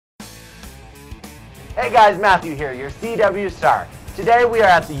Hey guys, Matthew here, your CW star. Today we are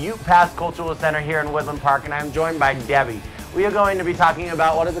at the Ute Pass Cultural Center here in Woodland Park, and I'm joined by Debbie. We are going to be talking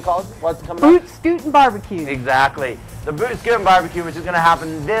about, what is it called? What's coming up? Boot Scootin' Barbecue. Exactly. The Boot Scootin' Barbecue, which is going to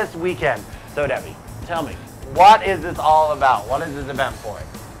happen this weekend. So Debbie, tell me, what is this all about? What is this event for?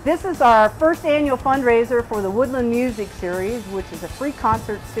 This is our first annual fundraiser for the Woodland Music Series, which is a free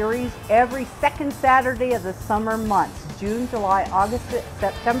concert series every second Saturday of the summer months, June, July, August,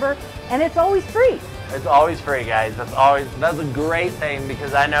 September, and it's always free. It's always free, guys. That's a great thing,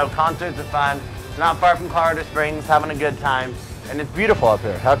 because I know concerts are fun. It's not far from Colorado Springs, having a good time, and it's beautiful up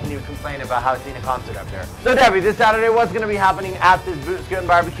here. How can you complain about seeing a concert up here? So Debbie, this Saturday, what's going to be happening at this Boot Scootin'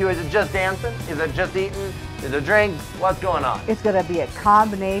 Barbecue? Is it just dancing? Is it just eating? Is it drinks? What's going on? It's going to be a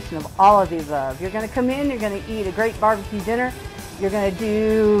combination of all of the above. You're going to come in, you're going to eat a great barbecue dinner, you're going to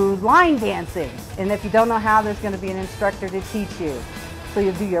do line dancing, and if you don't know how, there's going to be an instructor to teach you. So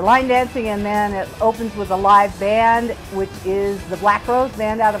you'll do your line dancing, and then it opens with a live band, which is the Black Rose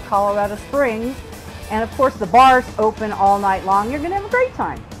Band out of Colorado Springs. And of course the bar's open all night long. You're going to have a great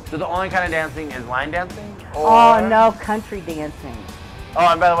time. So the only kind of dancing is line dancing? Or... Oh no, country dancing. Oh,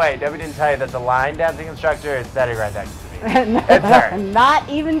 and by the way, Debbie didn't tell you that the line dancing instructor is sitting right next to me. It's her. Not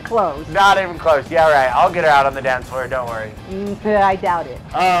even close. Not even close. Yeah, right. I'll get her out on the dance floor. Don't worry. I doubt it.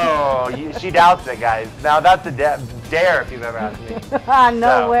 Oh, she doubts it, guys. Now that's a dare if you've ever asked me.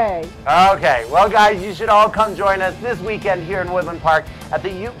 No way. Okay. Well, guys, you should all come join us this weekend here in Woodland Park at the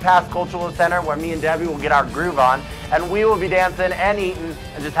Ute Pass Cultural Center, where me and Debbie will get our groove on, and we will be dancing and eating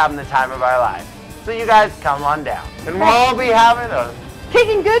and just having the time of our lives. So you guys come on down, and we'll all be having a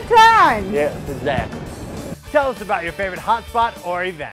kicking good time. Yes, exactly. Tell us about your favorite hotspot or event.